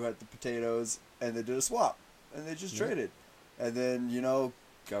guy who had the potatoes, and they did a swap, and they just Yeah. traded. And then, you know,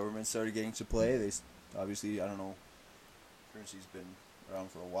 government started getting to play. Obviously, I don't know, currency's been around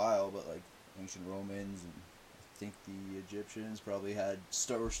for a while, but like ancient Romans and I think the Egyptians probably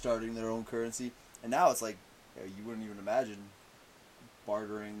were starting their own currency. And now it's like, you wouldn't even imagine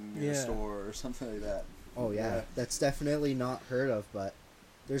bartering in a Yeah. store or something like that. Oh yeah. Yeah. That's definitely not heard of, but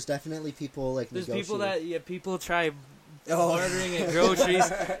there's definitely people like There's negotiate. people try Oh. bartering at groceries.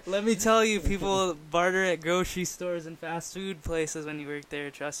 Let me tell you, people barter at grocery stores and fast food places when you work there,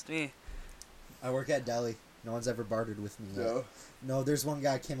 trust me. I work at deli. No one's ever bartered with me yet. No. No, there's one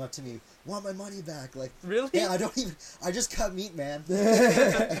guy came up to me, want my money back. Like, Really? yeah, I just cut meat, man.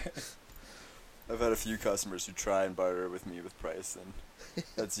 I've had a few customers who try and barter with me with price, and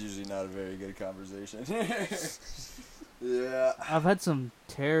that's usually not a very good conversation. Yeah. I've had some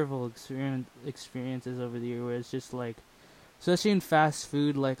terrible experiences over the year where it's just like, especially in fast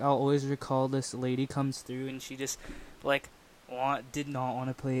food, like I'll always recall this lady comes through and she just like did not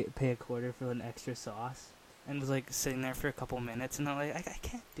want to pay a quarter for an extra sauce and was like sitting there for a couple minutes, and I'm like, I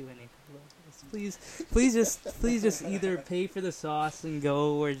can't do anything. Please just either pay for the sauce and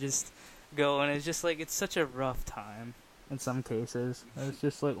go, or just go. And it's just like, it's such a rough time in some cases. It's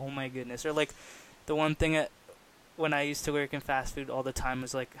just like, oh my goodness. Or like the one thing when I used to work in fast food all the time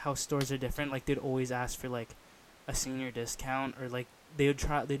was like how stores are different. Like they'd always ask for like a senior discount, or like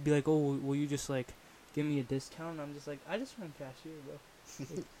they'd be like, oh, will you just like give me a discount? And I'm just like, I just run cashier, bro.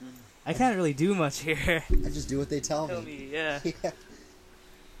 Like, I can't really do much here. I just do what they tell me. Yeah. Yeah.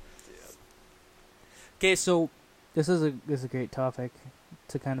 Okay, so this is a great topic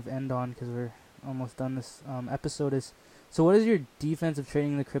to kind of end on, because we're almost done. This episode is, so what is your defensive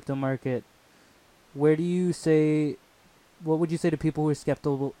trading in the crypto market? What would you say to people who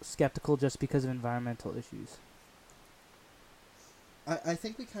are skeptical just because of environmental issues? I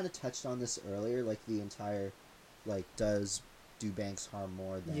think we kind of touched on this earlier, like the entire, like, do banks harm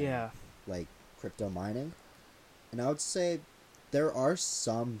more than like crypto mining? And I would say there are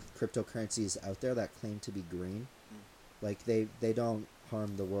some cryptocurrencies out there that claim to be green. Like they don't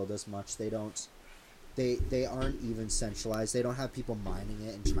harm the world as much. They aren't even centralized. They don't have people mining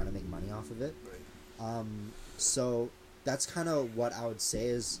it and trying to make money off of it. Right. So that's kind of what I would say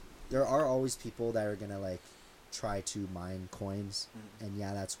is there are always people that are gonna like try to mine coins, and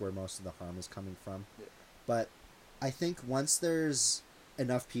yeah, that's where most of the harm is coming from. Yeah. But I think once there's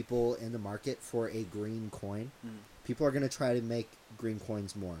enough people in the market for a green coin, people are gonna try to make green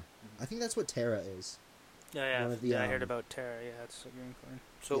coins more. I think that's what Terra is. Yeah. One of the, I heard about Terra. Yeah, it's a green coin.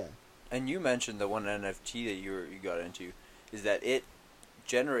 So, yeah. And you mentioned the one NFT that you got into, is that it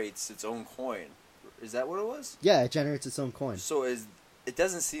generates its own coin. Is that what it was? Yeah, it generates its own coin. So it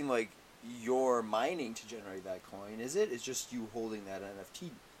doesn't seem like you're mining to generate that coin, is it? It's just you holding that NFT,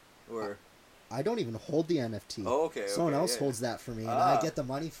 or I don't even hold the NFT. Oh, okay. Someone else yeah. holds that for me, and I get the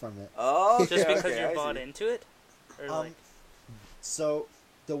money from it. Oh, Just because okay, you're bought into it, or like. So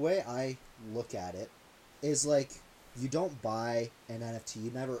the way I look at it is like, you don't buy an NFT.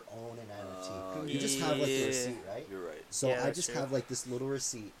 You never own an NFT. You just have like the receipt, right? You're right. So Yeah, I just true. have like this little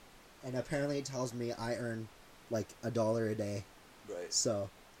receipt, and apparently it tells me I earn like $1 a day. Right.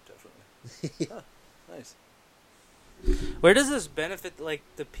 So Definitely. Huh, nice. Where does this benefit like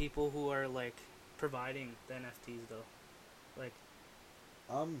the people who are like providing the NFTs though? Like,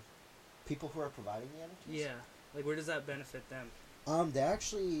 people who are providing the NFTs. yeah, like where does that benefit them? They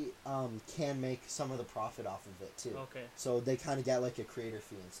actually can make some of the profit off of it too. Okay. So they kind of get like a creator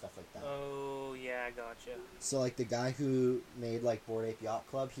fee and stuff like that. Oh yeah, I gotcha. So like the guy who made like Bored Ape Yacht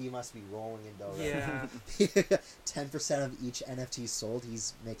Club, he must be rolling in dough. Yeah. 10% of each NFT sold,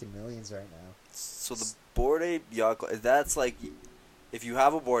 he's making millions right now. So the Bored Ape Yacht Club, that's like, if you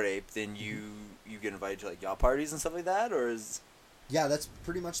have a Bored Ape, then you get invited to like yacht parties and stuff like that, or is... Yeah, that's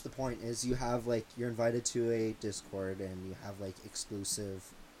pretty much the point, is you have like, you're invited to a Discord and you have like exclusive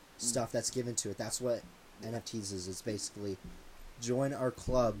stuff that's given to it. That's what NFTs is. It's basically, join our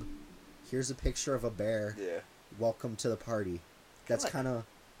club, here's a picture of a bear, Yeah. welcome to the party. That's kind of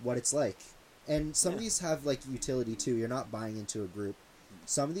what it's like. And some of these have like utility too. You're not buying into a group.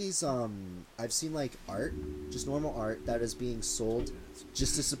 Some of these, I've seen like art, just normal art, that is being sold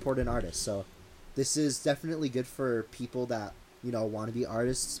just to support an artist. So this is definitely good for people that, you know, want to be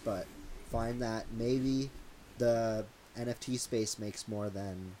artists, but find that maybe the NFT space makes more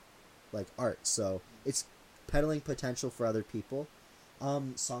than like art. So it's peddling potential for other people.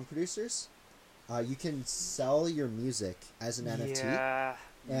 Song producers, you can sell your music as an NFT,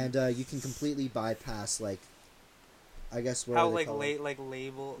 and you can completely bypass like, I guess what how are they like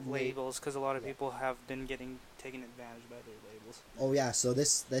called? labels, because a lot of people have been getting taken advantage by their labels. Oh yeah, so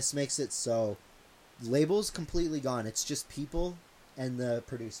this makes it so labels completely gone. It's just people and the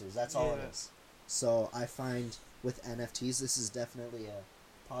producers. That's all it is. So I find with NFTs, this is definitely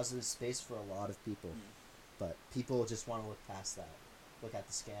a positive space for a lot of people. But people just want to look past that. Look at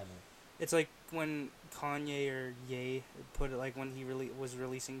the scammer. It's like when Kanye or Ye put it, like when he was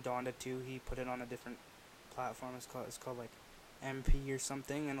releasing Donda 2, he put it on a different platform. It's called like MP or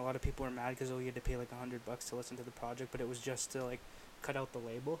something, and a lot of people were mad because he had to pay like $100 to listen to the project, but it was just to like cut out the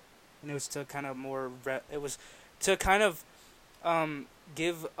label, and it was to kind of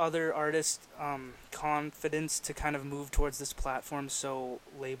give other artists confidence to kind of move towards this platform, so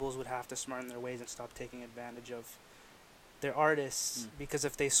labels would have to smarten their ways and stop taking advantage of their artists, because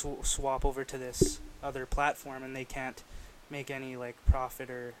if they swap over to this other platform and they can't make any like profit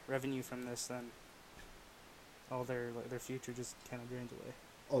or revenue from this, then all their future just kind of drains away.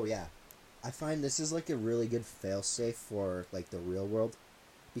 Oh yeah, I find this is like a really good failsafe for like the real world,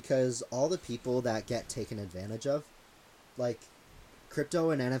 because all the people that get taken advantage of, like crypto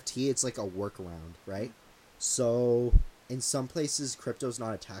and NFT, it's like a workaround, right? So in some places, crypto's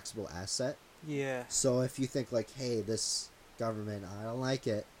not a taxable asset. Yeah. So if you think like, hey, this government, I don't like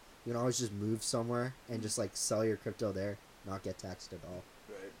it, you can always just move somewhere and just like sell your crypto there, not get taxed at all.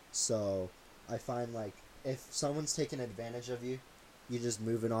 Right. So I find like if someone's taking advantage of you, you just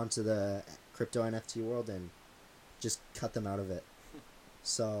move it on to the crypto NFT world and just cut them out of it.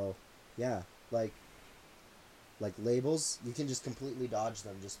 So yeah, like labels, you can just completely dodge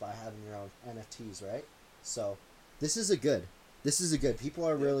them just by having your own NFTs, right? So this is a good. People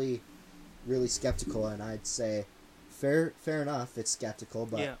are really skeptical, and I'd say fair enough, it's skeptical,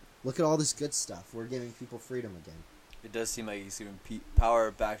 but look at all this good stuff. We're giving people freedom again. It does seem like he's giving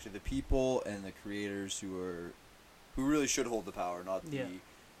power back to the people and the creators who really should hold the power, not the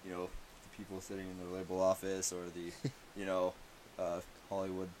the people sitting in the label office or the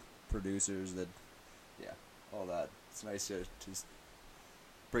Hollywood producers that all that. It's nice to just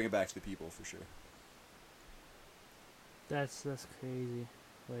bring it back to the people for sure. That's crazy.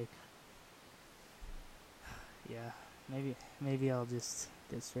 Like, yeah, maybe I'll just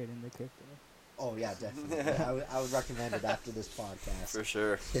get straight into crypto. Oh yeah, definitely. I would recommend it after this podcast. For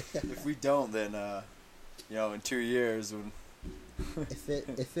sure. If we don't, then in 2 years when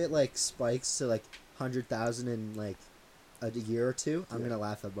if it like spikes to like 100,000 in like a year or two, I'm gonna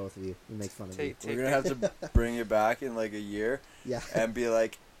laugh at both of you and make fun of you. We're gonna have to bring it back in like a year. Yeah. And be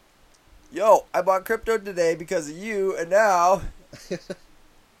like, yo, I bought crypto today because of you, and now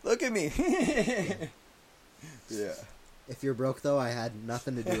look at me. Yeah. If you're broke though, I had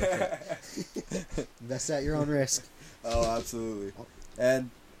nothing to do with it. Invest at your own risk. Oh, absolutely. And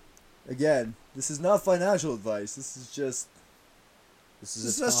again, this is not financial advice. This is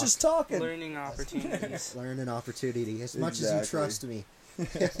us just talking. Learning opportunities. Learning opportunity. As much as you trust me.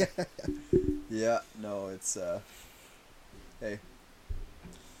 Yeah, no, it's hey,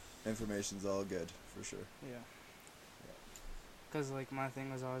 information's all good for sure. Yeah. Because like my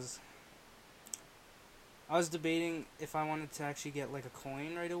thing was I was debating if I wanted to actually get like a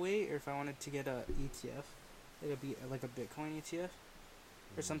coin right away, or if I wanted to get a ETF, like a Bitcoin ETF,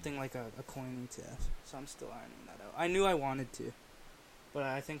 or something like a coin ETF. So I'm still ironing that out. I knew I wanted to, but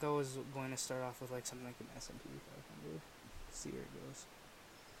I think I was going to start off with like something like an S&P 500. See where it goes.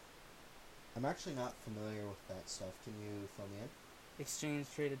 I'm actually not familiar with that stuff. Can you fill me in? Exchange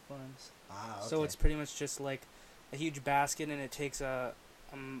traded funds. Ah, okay. So it's pretty much just like a huge basket, and it takes a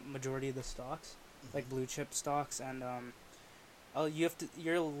majority of the stocks, like blue chip stocks, and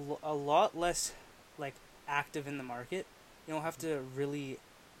you're a lot less like active in the market. You don't have to really,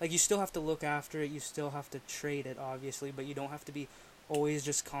 like, you still have to look after it, you still have to trade it obviously, but you don't have to be always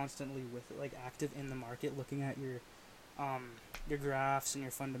just constantly with it, like active in the market, looking at your graphs and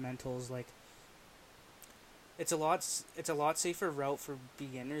your fundamentals. Like, it's a lot safer route for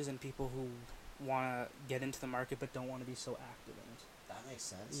beginners and people who want to get into the market but don't want to be so active in it. That makes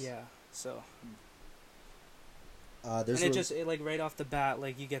sense. Yeah, so there's and it like right off the bat,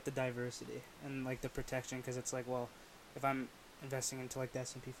 like, you get the diversity and like the protection, because it's like, well, if I'm investing into like the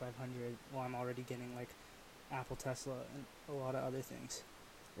S&P 500, well, I'm already getting like Apple, Tesla, and a lot of other things.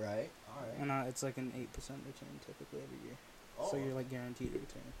 Right. All right. And it's like an 8% return typically every year. Oh. So you're like guaranteed a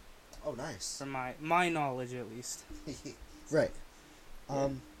return. Oh, nice. From my knowledge, at least. Right.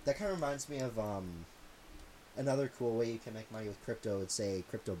 That kind of reminds me of another cool way you can make money with crypto. It's a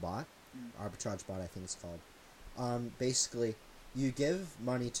crypto bot, arbitrage bot, I think it's called. Basically, you give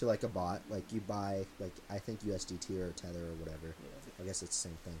money to like a bot, like you buy like I think USDT or Tether or whatever. Yeah. I guess it's the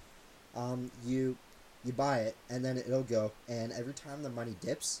same thing. You buy it, and then it'll go, and every time the money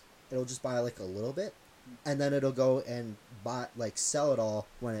dips, it'll just buy like a little bit, and then it'll go and buy, like, sell it all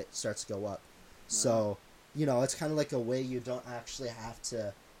when it starts to go up. So, it's kind of like a way you don't actually have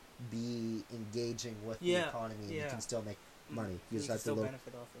to be engaging with the economy. You can still make money. You just have to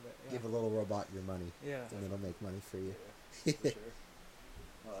benefit off of it. Yeah. Give a little robot your money, and it'll make money for you. Yeah, for sure.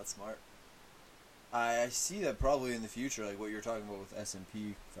 Well, that's smart. I see that probably in the future, like what you're talking about with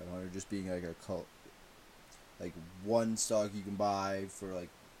S&P 500 just being like a cult. Like one stock you can buy for like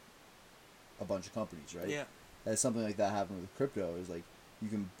a bunch of companies, right? Yeah. That's something like that happened with crypto. Is like you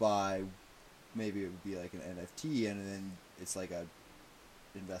can buy, maybe it would be like an NFT, and then it's like a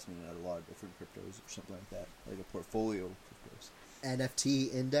investment in a lot of different cryptos or something like that, like a portfolio of cryptos.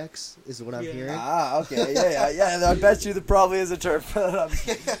 NFT index is what I'm Yeah. hearing. Okay, yeah. I bet you there probably is a term for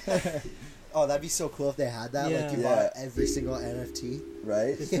that. Oh, that'd be so cool if they had that. Like, you Yeah. bought every single NFT.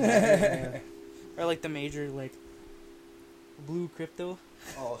 Right? Yeah. Or like the major like blue crypto.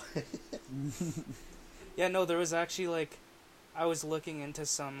 Oh. Yeah, no, there was actually like I was looking into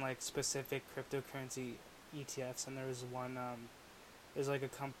some like specific cryptocurrency ETFs, and there was one. There's like a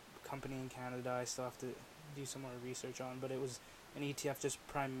company in Canada. I still have to do some more research on, but it was an ETF just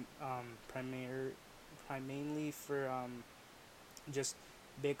mainly for just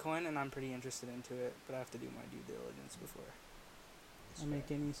Bitcoin, and I'm pretty interested into it, but I have to do my due diligence before I make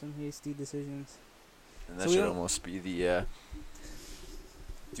some hasty decisions. And that So we should don't- almost be the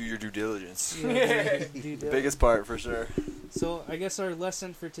do your due diligence. Yeah, The biggest part for sure. So I guess our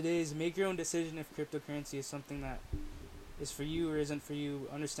lesson for today is make your own decision if cryptocurrency is something that is for you or isn't for you.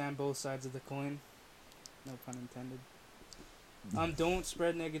 Understand both sides of the coin. No pun intended. Don't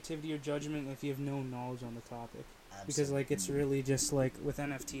spread negativity or judgment if you have no knowledge on the topic. Because like it's really just like with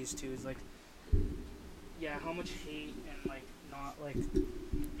NFTs too, it's like yeah, how much hate and like not like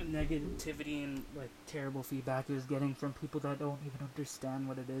negativity and like terrible feedback he was getting from people that don't even understand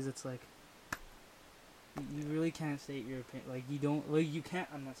what it is. It's like you really can't state your opinion. Like you don't. Like you can't.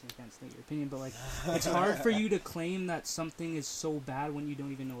 I'm not saying you can't state your opinion, but like it's hard for you to claim that something is so bad when you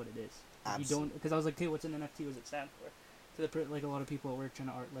don't even know what it is. You don't. Because I was like, okay, what's an NFT? What does it stand for? So like a lot of people at work trying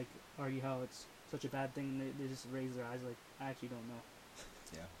to argue how it's such a bad thing. And they just raise their eyes like, I actually don't know.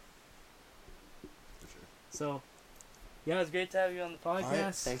 Yeah. For sure. So yeah, it was great to have you on the podcast. All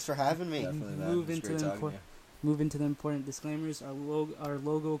right, thanks for having me. Definitely, man. Move It was into great the talking to you. Move into the important disclaimers. Our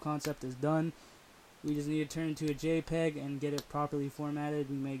logo concept is done. We just need to turn into a JPEG and get it properly formatted.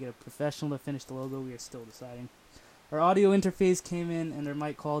 We may get a professional to finish the logo. We are still deciding. Our audio interface came in, and their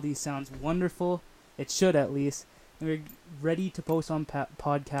mic quality sounds wonderful. It should, at least. And we're ready to post on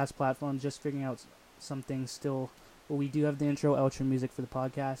podcast platforms, just figuring out some things still. Well, we do have the intro, outro music for the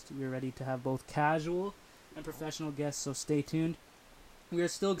podcast. We're ready to have both casual and professional guests, so stay tuned. We are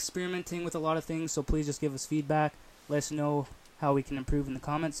still experimenting with a lot of things, so please just give us feedback. Let us know how we can improve in the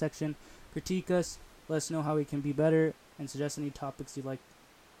comments section. Critique us. Let us know how we can be better, and suggest any topics you'd like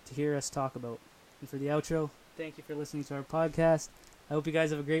to hear us talk about. And for the outro, thank you for listening to our podcast. I hope you guys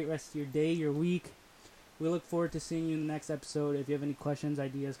have a great rest of your day, your week. We look forward to seeing you in the next episode. If you have any questions,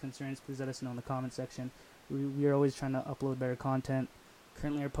 ideas, concerns, please let us know in the comment section. We are always trying to upload better content.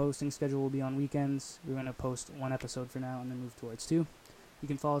 Currently, our posting schedule will be on weekends. We're going to post one episode for now and then move towards 2. You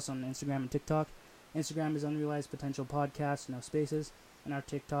can follow us on Instagram and TikTok. Instagram is Unrealized Potential Podcast, no spaces. And our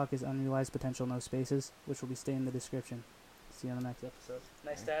TikTok is Unrealized Potential, no spaces, which will be staying in the description. See you on the next episode.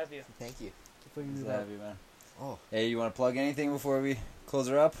 Nice to have you. Thank you. Before you Good move to on. have you, man. Oh. Hey, you want to plug anything before we close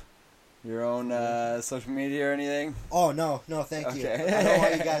her up? Your own social media or anything? Oh, no, thank you. Okay. I don't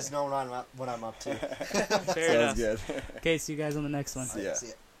want you guys know what I'm up to. Fair enough. Sounds good. Okay, see you guys on the next one. See ya. See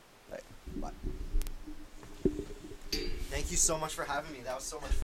ya. Bye. Bye. Thank you so much for having me. That was so much fun.